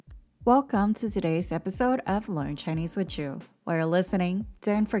Welcome to today's episode of Learn Chinese with You. While you're listening,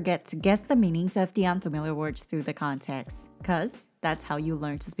 don't forget to guess the meanings of the unfamiliar words through the context, because that's how you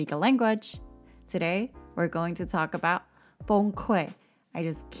learn to speak a language. Today, we're going to talk about 崩溃. I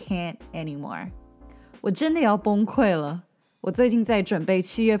just can't anymore. 我真的要崩溃了。我最近在准备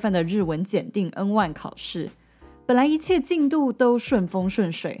7月份的日文检定 N1 考试。本来一切进度都顺风顺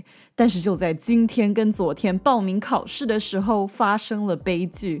水，但是就在今天跟昨天报名考试的时候发生了悲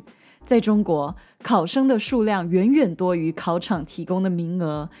剧。在中国，考生的数量远远多于考场提供的名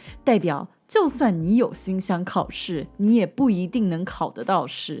额，代表就算你有心想考试，你也不一定能考得到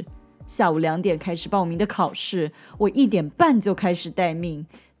试。下午2点开始报名的考试，我1点半就开始待命，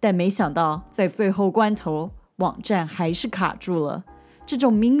但没想到在最后关头，网站还是卡住了。这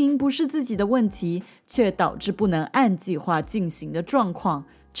种明明不是自己的问题，却导致不能按计划进行的状况，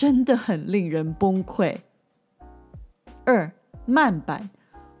真的很令人崩溃。2. 慢版，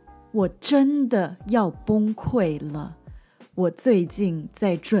我真的要崩溃了。我最近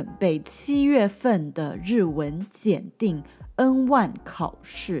在准备7月份的日文检定 N1 考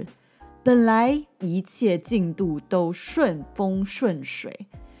试，本来一切进度都顺风顺水，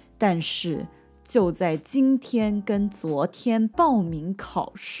但是就在今天跟昨天报名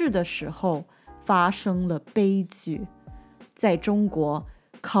考试的时候发生了悲剧。在中国，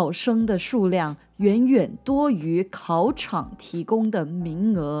考生的数量远远多于考场提供的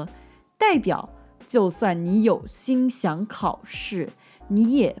名额，代表就算你有心想考试，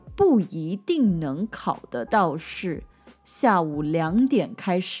你也不一定能考得到试。下午2点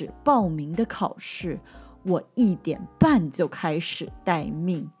开始报名的考试，我1点半就开始待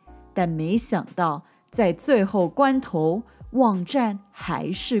命，但没想到在最后关头，网站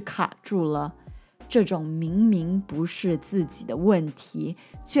还是卡住了。这种明明不是自己的问题，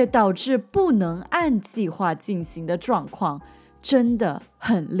却导致不能按计划进行的状况，真的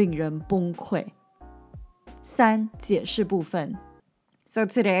很令人崩溃。3. 解释部分。So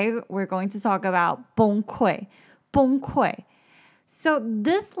today we're going to talk about 崩溃。崩溃。So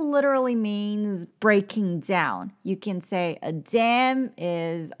this literally means breaking down. You can say a dam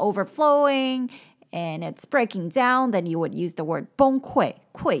is overflowing and it's breaking down, then you would use the word 崩溃，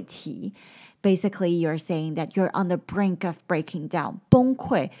溃堤。Basically, you're saying that you're on the brink of breaking down. 崩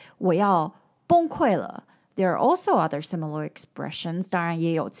溃，我要崩溃了。There are also other similar expressions. 当然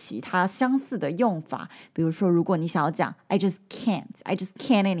也有其他相似的用法。比如说，如果你想要讲 I just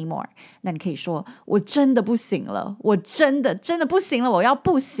can't anymore， 那你可以说我真的不行了，我真的不行了，我要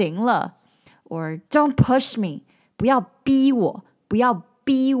不行了。Or don't push me， 不要逼我，不要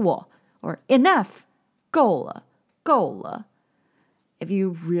逼我。Or enough， 够了。If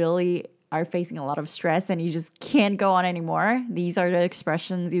you really are facing a lot of stress and you just can't go on anymore, these are the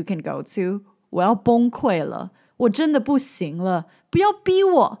expressions you can go to. 我要崩溃了，我真的不行了，不要逼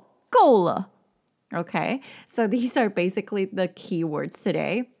我，够了。Okay, so these are basically the key words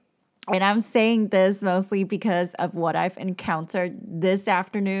today. And I'm saying this mostly because of what I've encountered this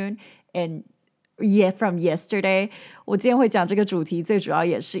afternoon and from yesterday. 我今天会讲这个主题，最主要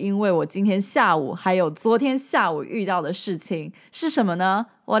也是因为我今天下午还有昨天下午遇到的事情是什么呢？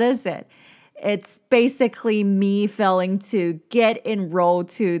 What is it? It's basically me failing to get enrolled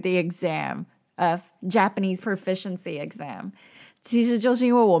to the exam of Japanese proficiency exam. 其实就是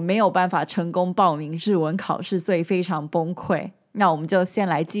因为我没有办法成功报名日文考试，所以非常崩溃。那我们就先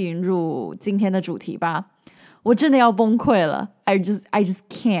来进入今天的主题吧。我真的要崩溃了。I just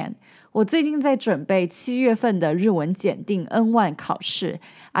can't. 我最近在准备7月份的日文检定 N1 考试。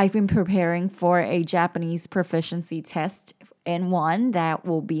I've been preparing for a Japanese proficiency test N1 that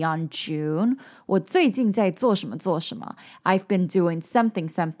will be on June. 我最近在做什么。I've been doing something.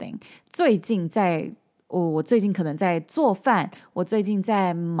 我最近可能在做饭，我最近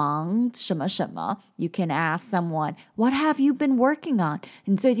在忙什么。You can ask someone, what have you been working on?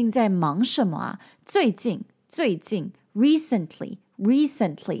 你最近在忙什么啊？最近 recently,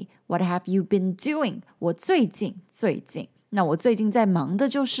 what have you been doing? 我最近。那我最近在忙的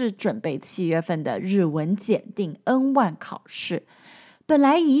就是准备7月份的日文检定 N1 考试。本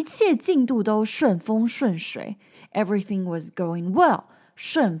来一切进度都顺风顺水。Everything was going well.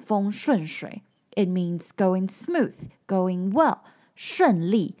 顺风顺水。It means going smooth, going well. 顺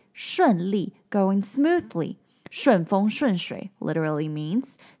利 going smoothly. 顺风顺水 literally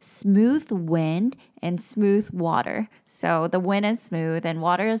means smooth wind and smooth water. So the wind is smooth and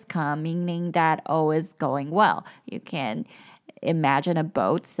water is calm, meaning that all is going well. You can imagine a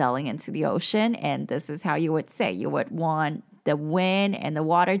boat sailing into the ocean, and this is how you would say. You would want the wind and the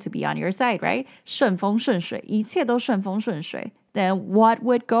water to be on your side, right? 顺风顺水，一切都顺风顺水。then what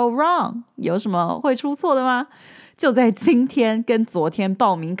would go wrong? 有什么会出错的吗？就在今天跟昨天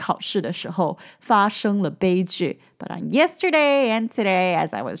报名考试的时候发生了悲剧。But on yesterday and today,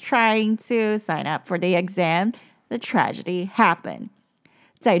 as I was trying to sign up for the exam, the tragedy happened.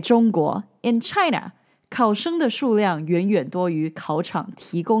 在中国 in China, 考生的数量远远多于考场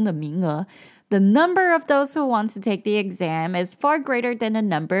提供的名额。The number of those who want to take the exam is far greater than the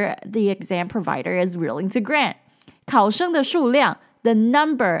number the exam provider is willing to grant. 考生的数量 the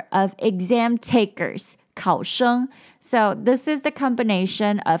number of exam takers, 考生 So this is the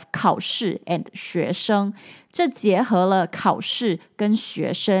combination of 考试 and 学生。这结合了考试跟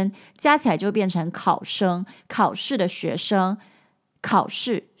学生，加起来就变成考生，考试的学生，考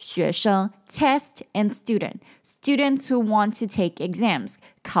试学生 test and student, students who want to take exams,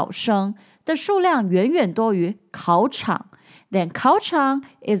 考生的数量远远多于考场。Then 考场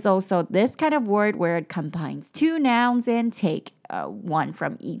is also this kind of word where it combines two nouns and take one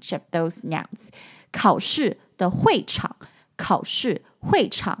from each of those nouns. 考试的会场，考试会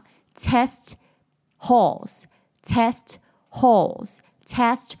场 test halls, test halls,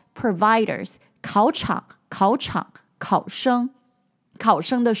 test providers, 考场，考场，考生。考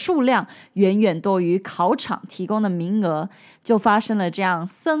生的数量远远多于考场提供的名额，就发生了这样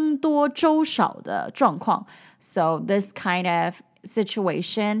僧多粥少的状况。So this kind of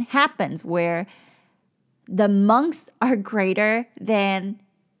situation happens where the monks are greater than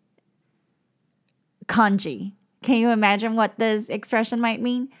kanji. Can you imagine what this expression might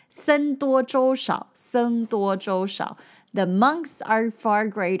mean? 僧多粥少，僧多粥少。The monks are far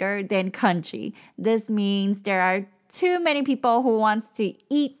greater than kanji. This means there are too many people who wants to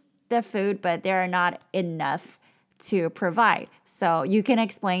eat the food, but there are not enough to provide. So you can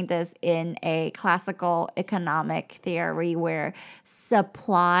explain this in a classical economic theory where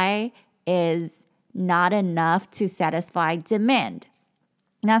supply is not enough to satisfy demand.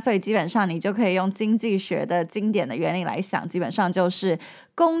 那所以基本上你就可以用经济学的经典的原理来想，基本上就是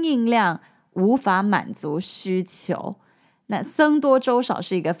供应量无法满足需求。那僧多粥少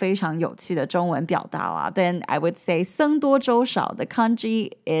是一个非常有趣的中文表达啦。Then I would say 僧多粥少 the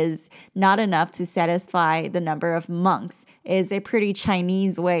kanji is not enough to satisfy the number of monks is a pretty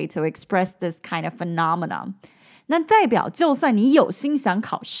Chinese way to express this kind of phenomenon. 那代表就算你有心想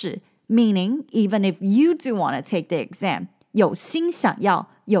考试 meaning even if you do want to take the exam 有心想要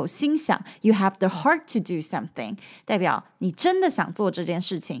有心想 you have the heart to do something 代表你真的想做这件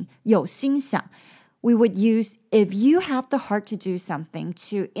事情有心想We would use if you have the heart to do something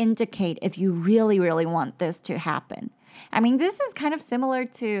to indicate if you really, really want this to happen. I mean, this is kind of similar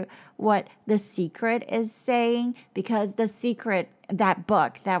to what The Secret is saying because The Secret, that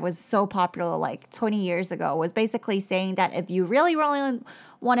book that was so popular like 20 years ago, was basically saying that if you really, really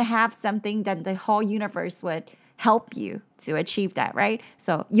want to have something, then the whole universe would help you to achieve that, right?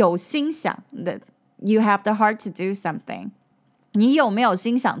 So, 有心想 that you have the heart to do something.你有没有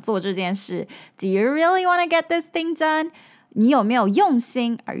心想做这件事 Do you really want to get this thing done? 你有没有用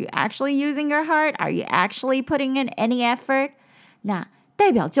心 Are you actually using your heart? Are you actually putting in any effort? 那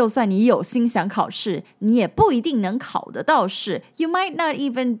代表就算你有心想考试你也不一定能考得到试 You might not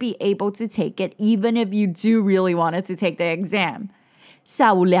even be able to take it even if you do really wanted to take the exam.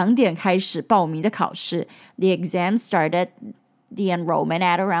 下午2点开始报名的考试 The exam started the enrollment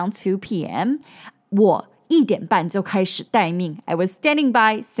at around 2 p.m. 我1点半就开始待命 I was standing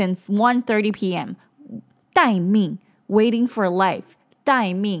by since 1:30 p.m. 待命 waiting for life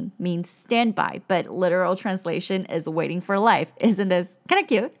待命 means stand by but literal translation is waiting for life Isn't this kind of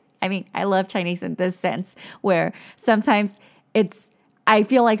cute? I mean, I love Chinese in this sense where sometimes I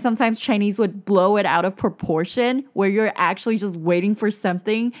feel like sometimes Chinese would blow it out of proportion where you're actually just waiting for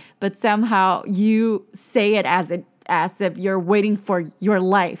something but somehow you say it as if you're waiting for your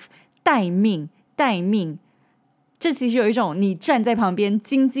life 待命待命这其实有一种你站在旁边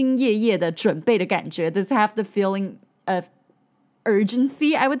兢兢业业的准备的感觉 Does it have the feeling of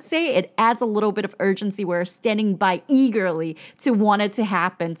urgency, I would say? It adds a little bit of urgency where you're standing by eagerly to want it to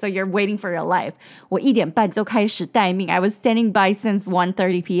happen. So you're waiting for your life. 我1点半就开始待命 I was standing by since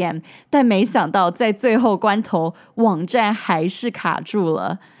 1:30 p.m. 但没想到在最后关头网站还是卡住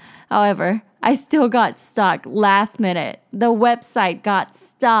了 However, I still got stuck last minute. The website got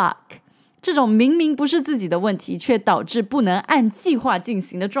stuck.这种明明不是自己的问题却导致不能按计划进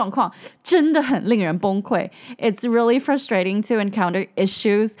行的状况真的很令人崩溃 It's really frustrating to encounter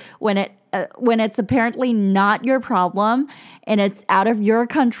issues when it's apparently not your problem and it's out of your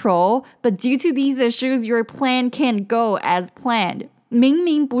control but due to these issues your plan can't go as planned 明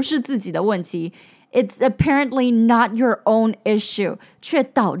明不是自己的问题It's apparently not your own issue 却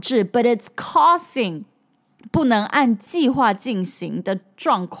导致 but it's causing 不能按计划进行的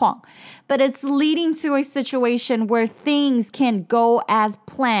状况 but it's leading to a situation where things can't go as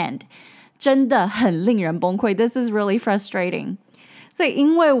planned. 真的很令人崩溃 This is really frustrating. 所以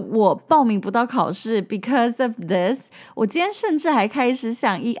因为我报名不到考试 because of this, 我今天甚至还开始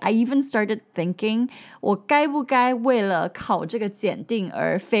想 I even started thinking 我该不该为了考这个检定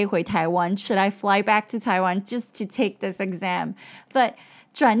而飞回台湾 Should I fly back to Taiwan just to take this exam? But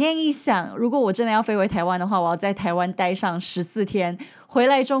转念一想，如果我真的要飞回台湾的话，我要在台湾待上14天，回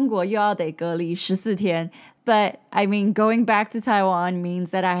来中国又要得隔离14天。But, I mean, going back to Taiwan means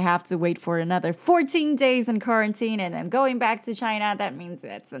that I have to wait for another 14 days in quarantine, and then going back to China, that means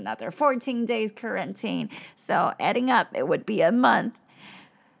it's another 14 days quarantine. So, adding up, it would be a month.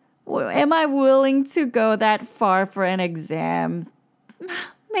 Am I willing to go that far for an exam?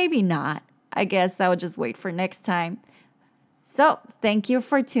 Maybe not. I guess I'll just wait for next time. So, thank you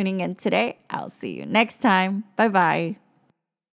for tuning in today. I'll see you next time. Bye-bye.